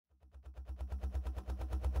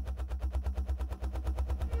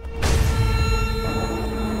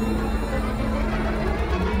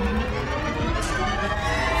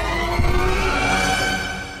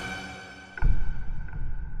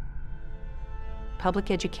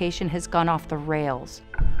public education has gone off the rails.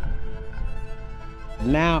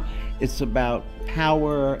 Now it's about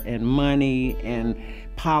power and money and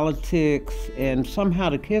politics, and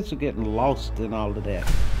somehow the kids are getting lost in all of that.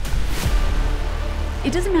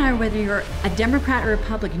 It doesn't matter whether you're a Democrat or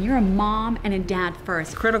Republican, you're a mom and a dad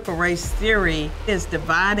first. Critical race theory is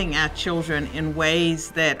dividing our children in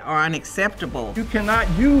ways that are unacceptable. You cannot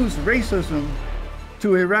use racism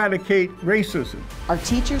to eradicate racism. Our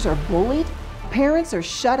teachers are bullied, parents are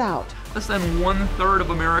shut out. Less than 1/3 of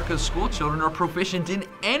America's school children are proficient in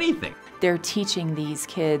anything. They're teaching these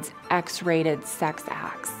kids X-rated sex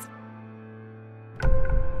acts.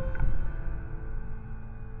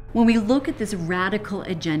 When we look at this radical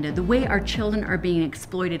agenda, the way our children are being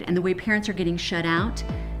exploited and the way parents are getting shut out,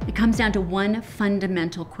 it comes down to one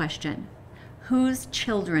fundamental question. Whose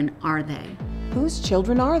children are they? Whose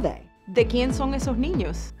children are they? ¿De quién son esos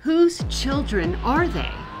niños? Whose children are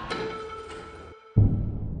they?